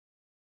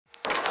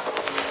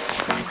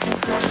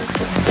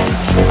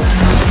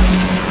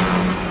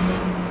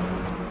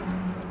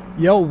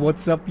Yo,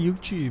 what's up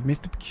YouTube?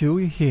 Mr.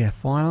 Peculiar here,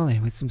 finally,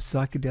 with some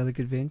psychedelic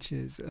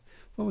adventures.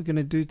 What we're going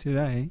to do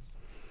today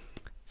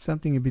is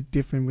something a bit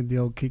different with the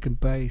old kick and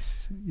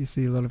bass. You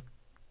see a lot of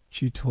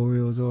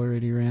tutorials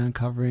already around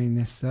covering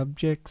this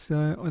subject,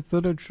 so I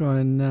thought I'd try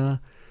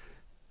and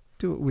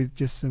do it with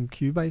just some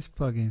Cubase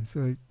plugins.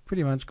 So we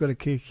pretty much got a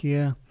kick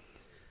here,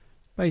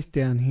 bass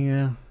down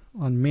here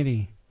on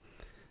MIDI.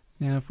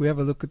 Now if we have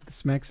a look at the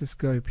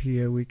Maxoscope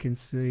here, we can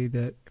see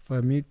that if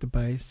I mute the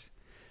bass,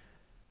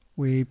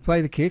 we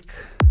play the kick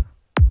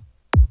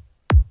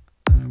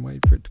and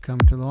wait for it to come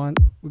to line.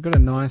 We've got a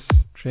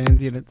nice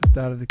transient at the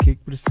start of the kick,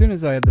 but as soon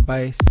as I add the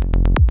bass,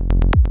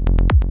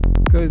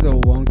 it goes all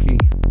wonky.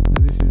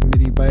 Now this is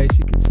MIDI bass.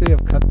 You can see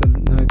I've cut the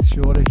notes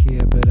shorter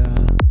here, but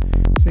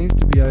it seems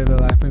to be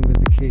overlapping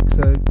with the kick.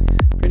 So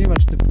pretty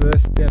much the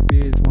first step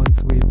is,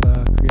 once we've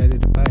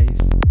created a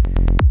bass, is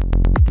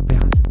to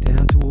bounce it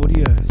down to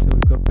audio, so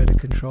we've got better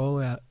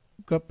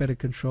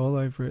control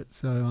over it.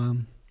 So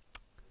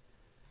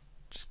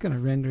just going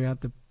to render out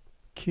the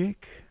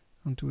kick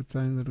onto its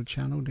own little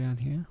channel down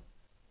here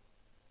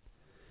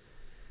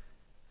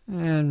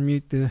and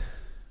mute the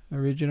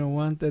original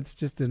one. That's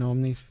just an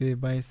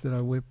Omnisphere bass that I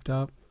whipped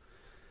up.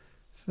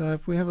 So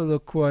if we have a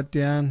look quite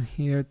down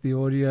here at the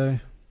audio, you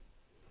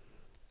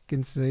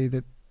can see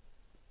that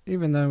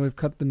even though we've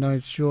cut the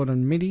notes short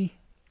on MIDI,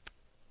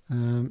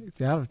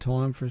 it's out of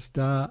time for a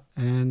start,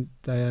 and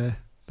the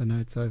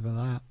notes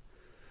overlap.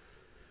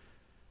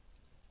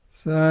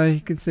 So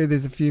you can see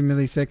there's a few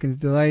milliseconds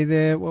delay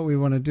there. What we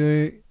want to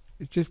do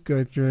is just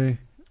go through.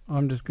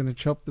 I'm just going to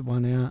chop the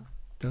one out,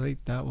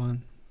 delete that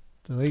one,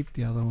 delete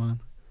the other one,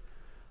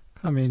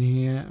 come in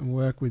here and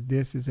work with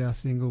this as our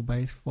single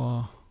bass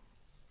file.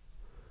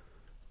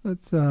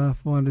 Let's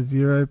find a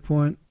 0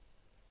 point.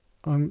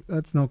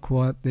 That's not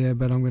quite there,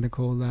 but I'm going to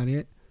call that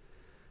it.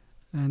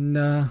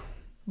 And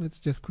let's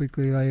just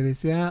quickly lay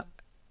this out.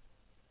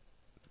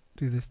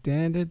 Do the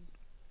standard.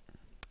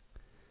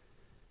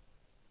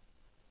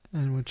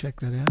 And we'll check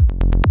that out.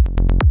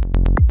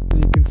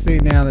 And you can see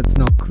now that's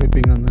not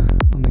clipping on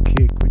the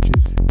kick, which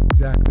is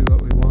exactly what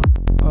we want.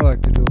 I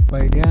like to do a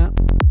fade out,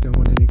 don't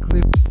want any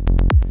clips.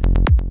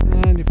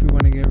 And if we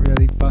want to get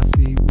really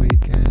fussy, we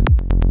can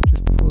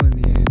just pull in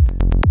the end.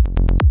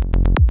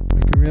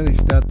 We can really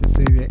start to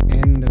see the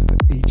end of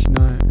each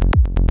note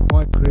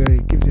quite clearly.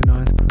 It gives you a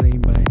nice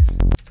clean bass.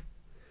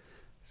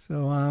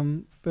 So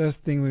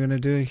first thing we're going to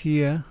do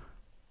here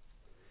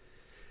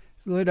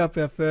is load up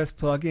our first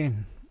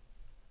plugin.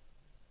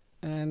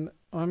 And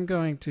I'm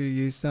going to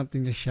use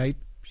something to shape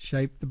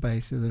the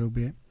bass a little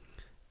bit,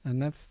 and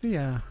that's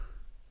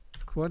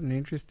it's quite an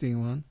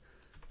interesting one.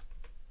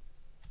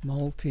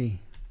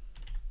 Multi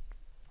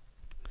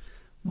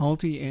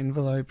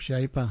envelope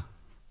shaper.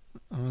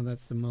 Oh,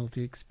 that's the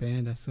multi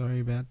expander. Sorry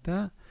about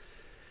that.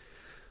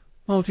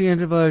 Multi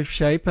envelope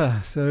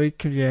shaper. So it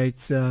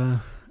creates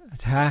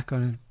attack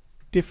on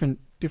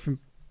different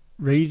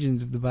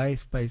regions of the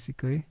bass,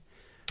 basically.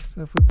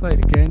 So if we play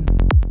it again.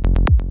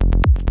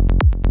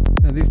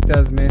 Now this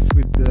does mess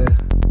with the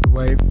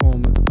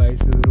waveform of the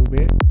bass a little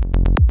bit.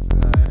 So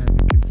as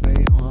you can see,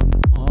 on,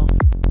 off,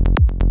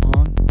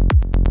 on.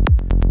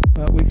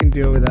 But we can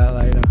deal with that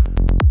later.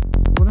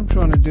 So what I'm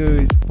trying to do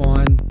is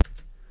find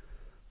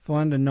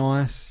a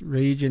nice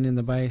region in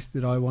the bass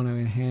that I want to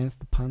enhance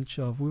the punch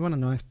of. We want a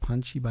nice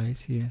punchy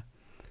bass here.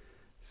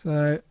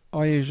 So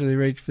I usually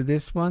reach for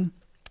this one,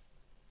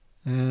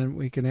 and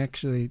we can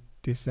actually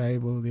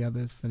disable the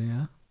others for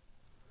now.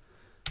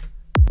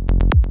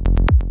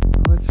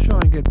 Let's try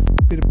and get a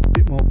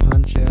bit more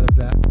punch out of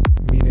that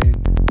mid-end.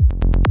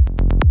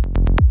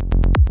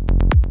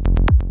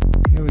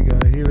 Here we go,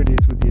 here it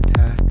is with the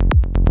attack.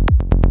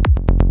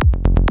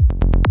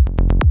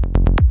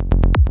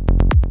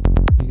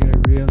 You get a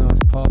real nice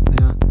pop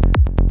now.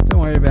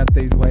 Don't worry about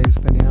these waves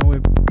for now,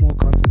 we're more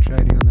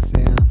concentrating on the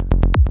sound.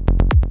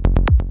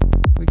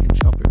 We can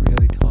chop it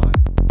really tight.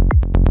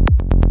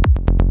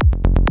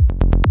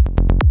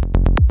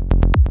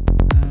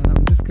 And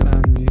I'm just going to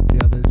unmute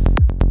the others.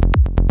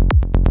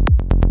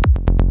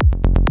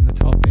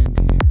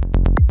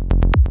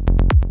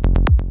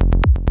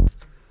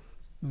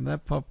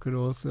 That pop could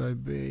also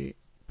be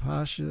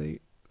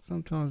partially,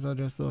 sometimes I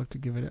just like to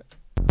give it a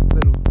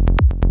little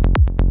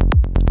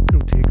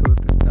tickle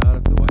at the start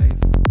of the wave.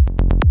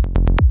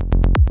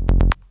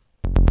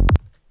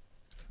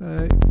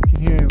 So you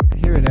can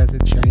hear it as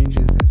it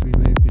changes as we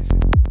move this.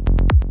 And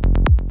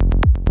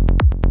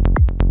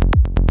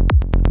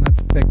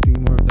that's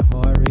affecting more of the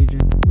high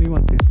region. We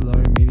want this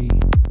low MIDI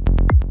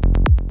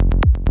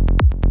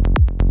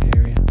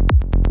area.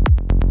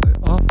 So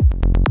off.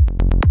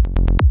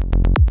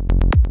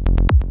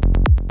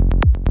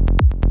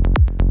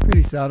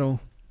 Pretty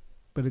subtle,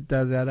 but it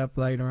does add up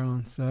later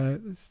on.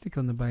 So let's stick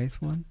on the bass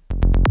one.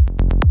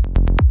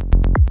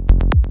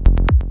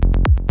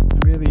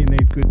 Really, you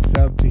need good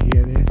sub to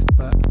hear this,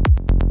 but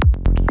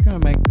we're just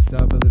going to make the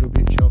sub a little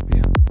bit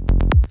choppier.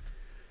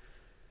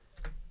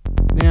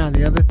 Now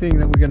the other thing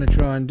that we're going to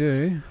try and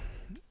do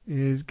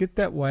is get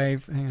that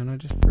wave. Hang on, I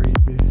just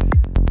freeze this.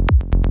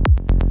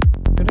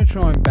 I'm going to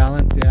try and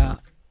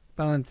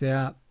balance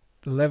out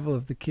the level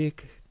of the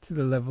kick to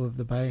the level of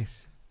the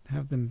bass.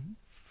 Have them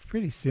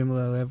pretty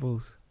similar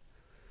levels.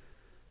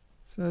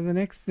 So the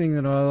next thing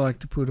that I like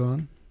to put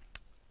on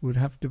would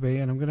have to be,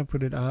 and I'm going to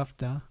put it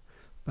after,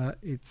 but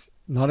it's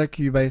not a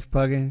Cubase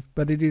plugin,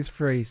 but it is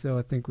free, so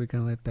I think we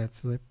can let that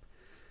slip.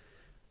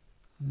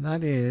 And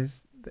that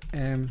is the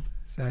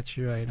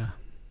MSaturator.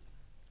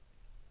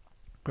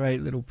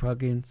 Great little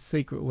plugin,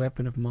 secret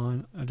weapon of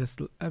mine. I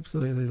just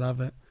absolutely love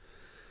it.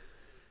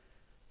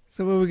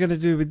 So what we're going to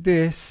do with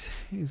this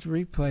is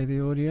replay the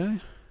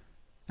audio,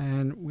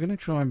 and we're going to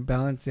try and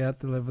balance out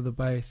the level of the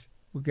bass.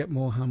 We'll get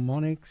more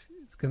harmonics.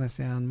 It's going to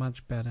sound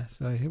much better.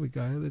 So here we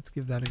go. Let's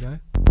give that a go.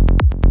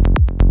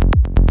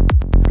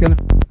 It's going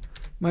to,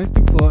 most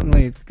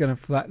importantly, it's going to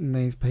flatten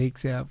these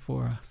peaks out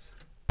for us.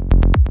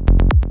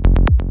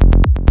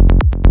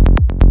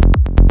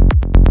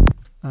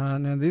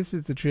 Now this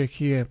is the trick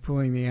here,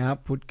 pulling the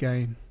output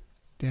gain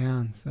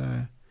down.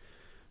 So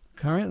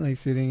currently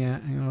sitting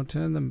at, and I'll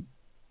turn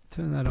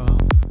that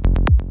off,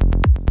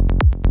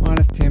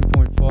 minus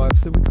 10.5.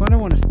 So we kind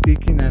of want to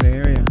stick in that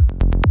area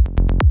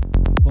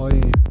of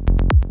volume.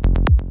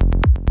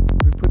 So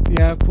if we put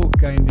the output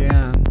gain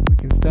down, we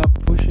can start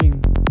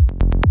pushing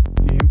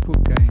the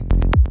input gain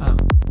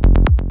up.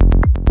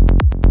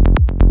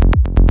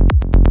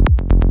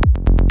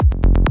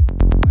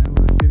 Well,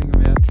 we're sitting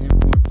about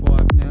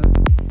 10.5. Now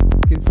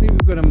you can see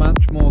we've got a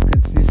much more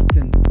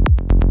consistent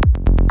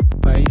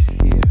bass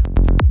here,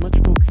 and it's much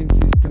more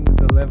consistent with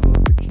the level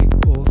of the kick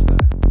also.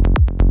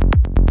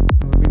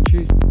 And we've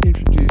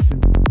introduced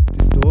some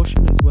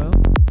distortion as well,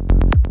 so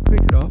let's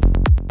click it off.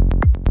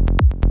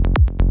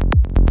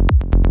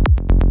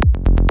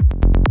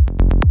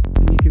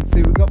 And you can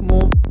see we've got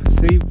more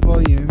perceived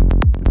volume,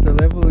 but the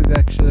level is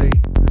actually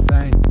the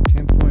same,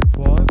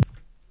 10.5.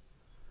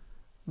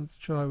 Let's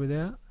try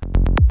without.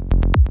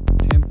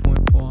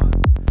 10.5.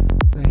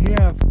 So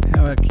here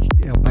how our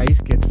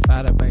bass gets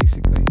fatter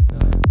basically, so,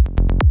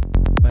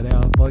 but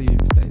our volume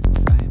stays the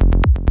same.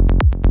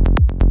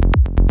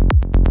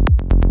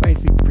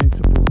 Basic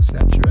principle of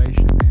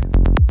saturation there.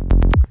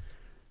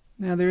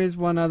 Now there is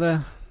one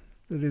other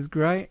that is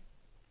great.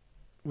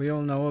 We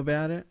all know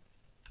about it.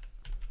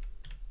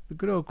 The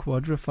good old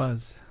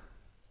quadrafuzz.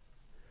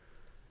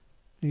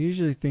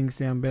 Usually things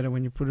sound better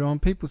when you put it on.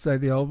 People say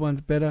the old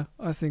one's better.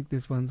 I think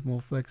this one's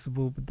more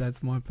flexible, but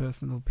that's my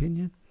personal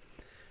opinion.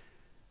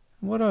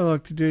 What I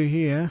like to do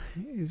here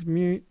is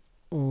mute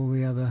all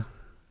the other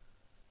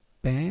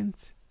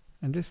bands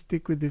and just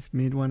stick with this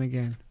mid one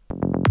again.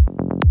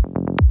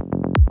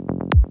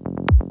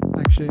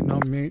 Actually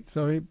not mute,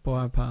 sorry,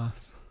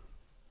 bypass.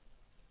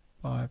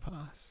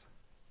 Bypass.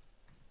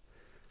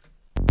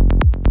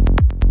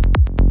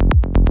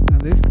 Now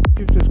this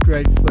gives us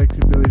great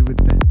flexibility with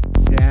the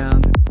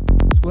sound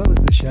as well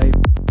as the shape.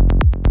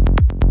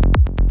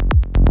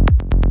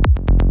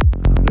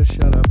 I'll just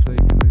shut up so you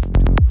can listen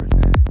to it for a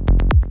sec.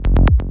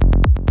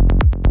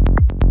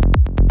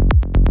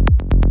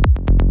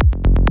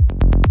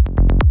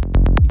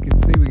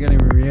 We're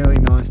getting a really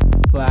nice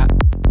fat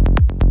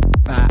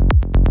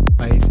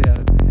bass out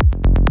of this.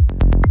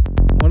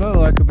 What I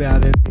like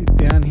about it is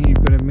down here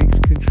you've got a mix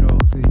control,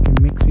 so you can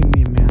mix in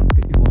the amount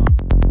that you want.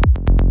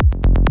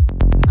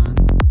 None.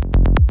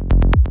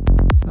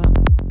 Some.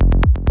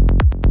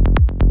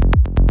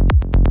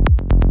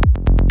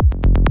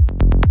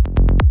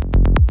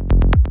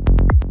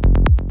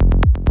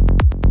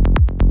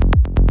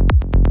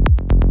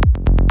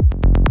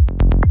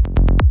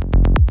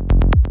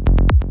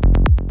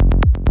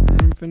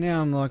 For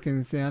now I'm liking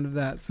the sound of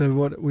that. So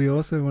what we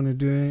also want to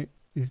do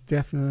is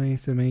definitely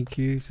some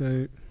EQ.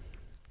 So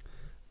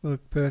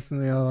look,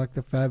 personally I like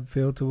the Fab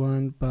Filter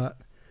one, but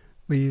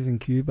we're using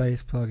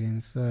Cubase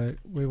plugins, so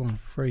we want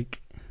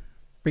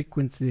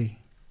frequency.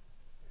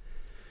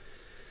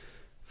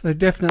 So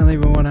definitely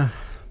we want to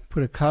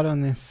put a cut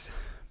on this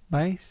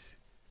bass.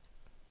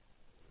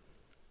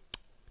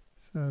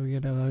 So we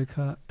get a low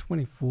cut,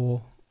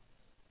 24,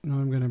 and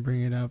I'm going to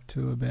bring it up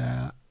to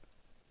about,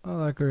 I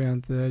like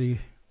around 30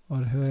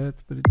 odd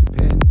hertz, but it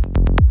depends.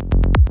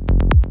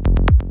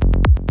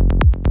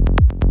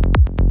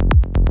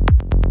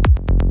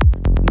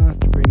 Nice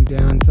to bring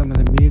down some of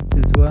the mids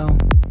as well.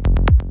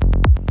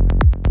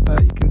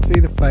 But you can see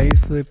the phase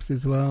flips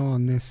as well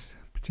on this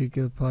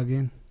particular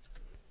plugin.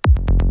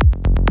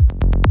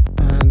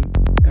 And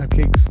our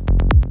kick's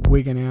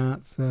wigging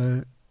out,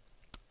 so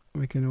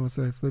we can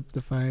also flip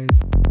the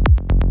phase.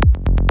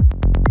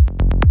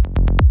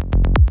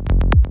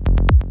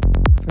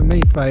 For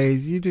me,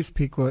 phase, you just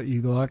pick what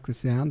you like the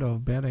sound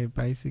of better,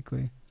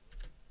 basically.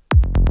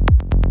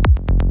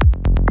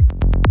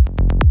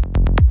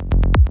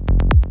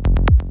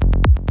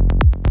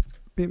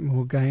 Bit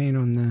more gain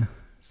on the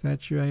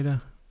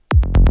saturator.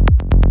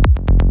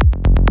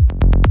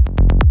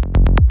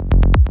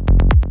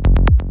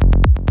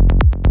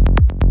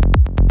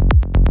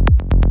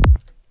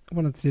 I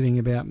want it sitting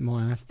about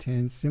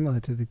 -10, similar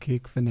to the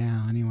kick for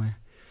now anyway.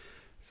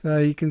 So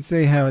you can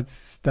see how it's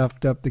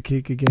stuffed up the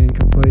kick again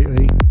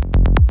completely.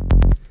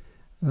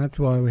 And that's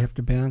why we have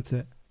to bounce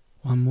it.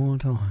 one more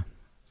time.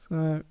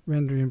 So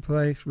render in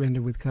place,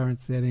 render with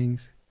current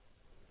settings.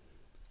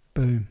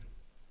 Boom.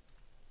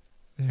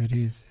 There it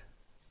is.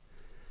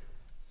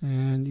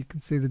 And you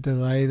can see the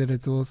delay that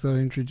it's also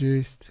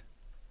introduced.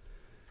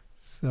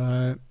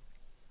 So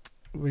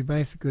we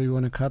basically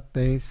want to cut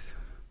these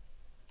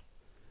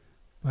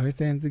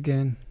both ends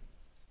again.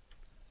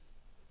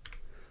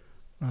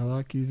 I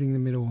like using the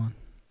middle one.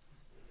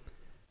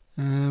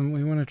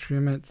 We want to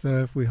trim it, so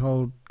if we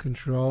hold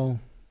control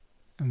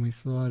and we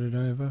slide it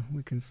over,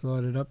 we can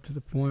slide it up to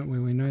the point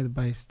where we know the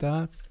bass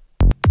starts.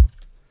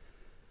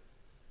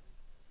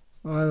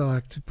 I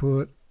like to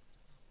put,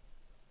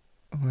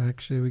 well,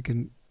 actually we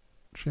can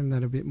trim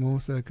that a bit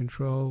more, so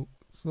control,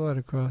 slide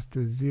across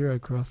to a 0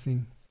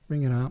 crossing,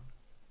 bring it up,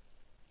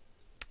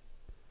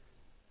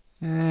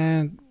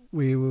 and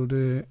we will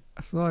do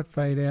a slight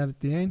fade out at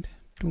the end.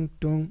 Dunk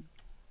dunk,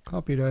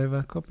 copy it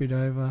over,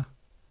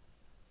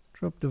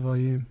 drop the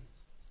volume,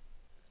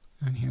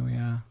 and here we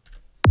are.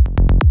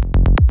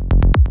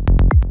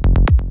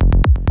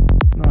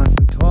 It's nice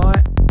and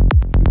tight.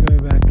 If we go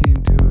back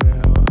into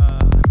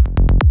our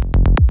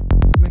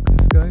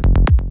mixoscope,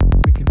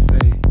 we can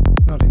see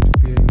it's not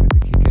interfering with the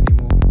kick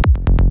anymore.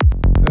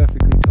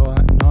 Perfectly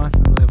tight, nice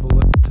and level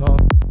at the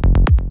top,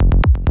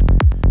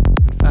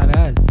 and fat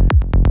as.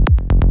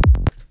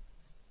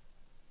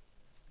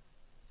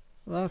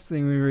 The last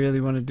thing we really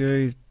want to do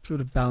is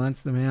sort of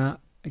balance them out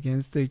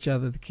against each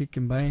other, the kick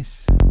and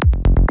bass.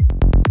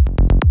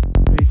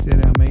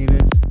 Reset our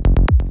meters.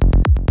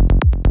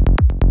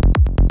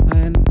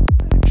 And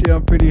actually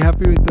I'm pretty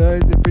happy with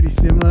those, they're pretty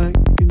similar.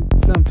 You can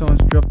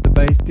sometimes drop the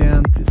bass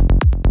down just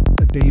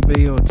a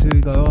dB or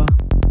 2 lower.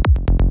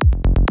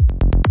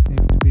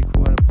 Seems to be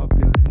quite a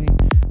popular thing.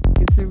 You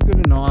can see we've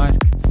got a nice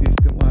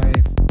consistent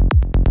wave.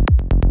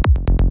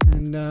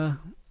 And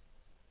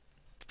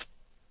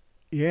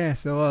yeah,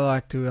 so I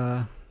like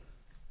to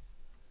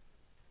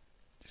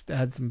just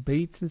add some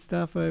beats and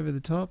stuff over the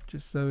top,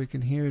 just so we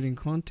can hear it in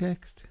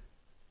context.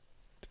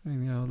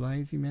 Doing the old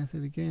lazy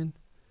method again.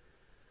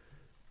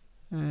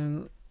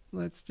 And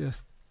let's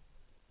just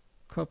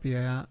copy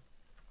out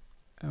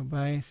our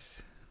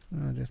bass.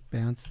 I'll just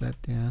bounce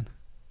that down.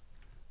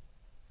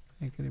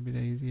 Make it a bit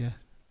easier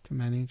to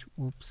manage.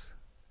 Whoops.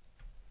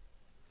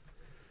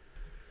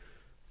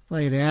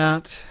 Lay it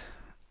out.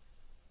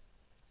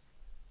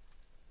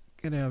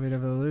 Get our bit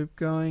of a loop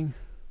going.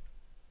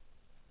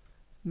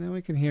 And then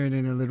we can hear it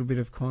in a little bit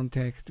of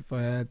context if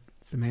I add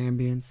some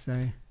ambience,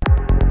 say.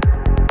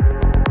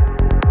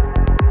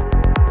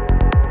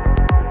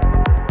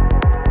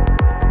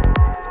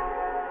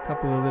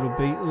 Couple of little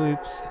beat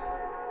loops.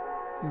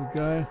 Here we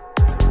go.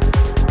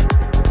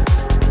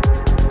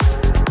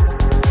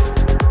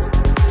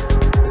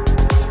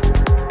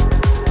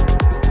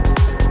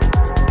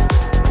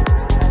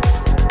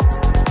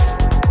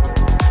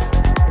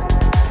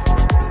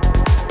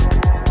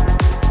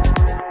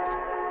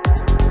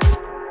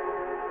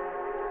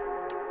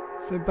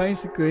 So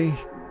basically,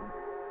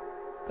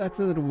 that's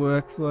a little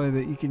workflow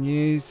that you can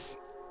use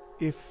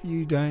if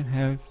you don't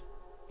have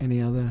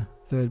any other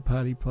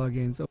third-party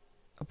plugins.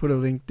 I'll put a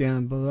link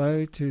down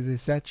below to the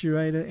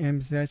Saturator,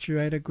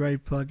 MSaturator,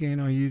 great plugin.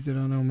 I use it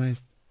on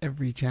almost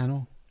every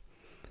channel.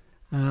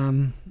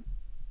 And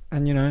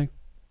you know,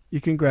 you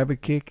can grab a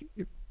kick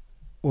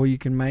or you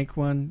can make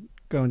one.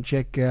 Go and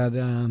check out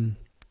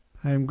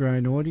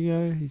Homegrown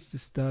Audio. He's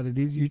just started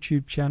his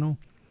YouTube channel.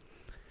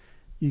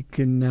 You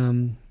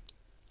can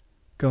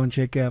go and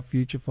check out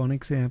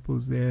Futurephonic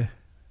samples. They're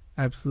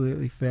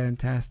absolutely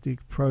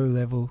fantastic, pro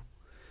level,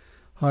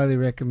 highly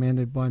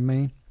recommended by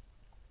me.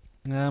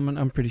 And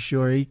I'm pretty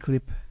sure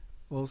eClip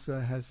also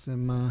has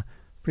some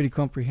pretty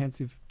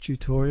comprehensive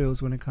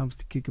tutorials when it comes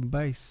to kick and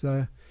bass.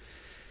 So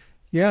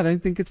yeah, I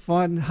don't think it's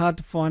hard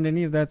to find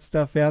any of that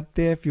stuff out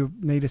there if you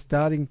need a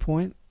starting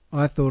point.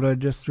 I thought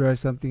I'd just throw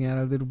something out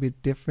a little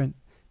bit different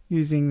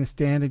using the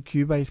standard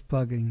Cubase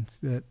plugins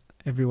that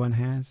everyone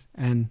has,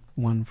 and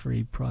one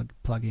free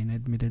plugin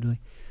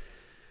admittedly.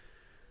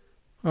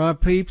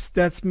 Alright peeps,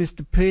 that's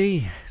Mr.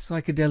 P.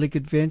 Psychedelic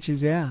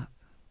Adventures out.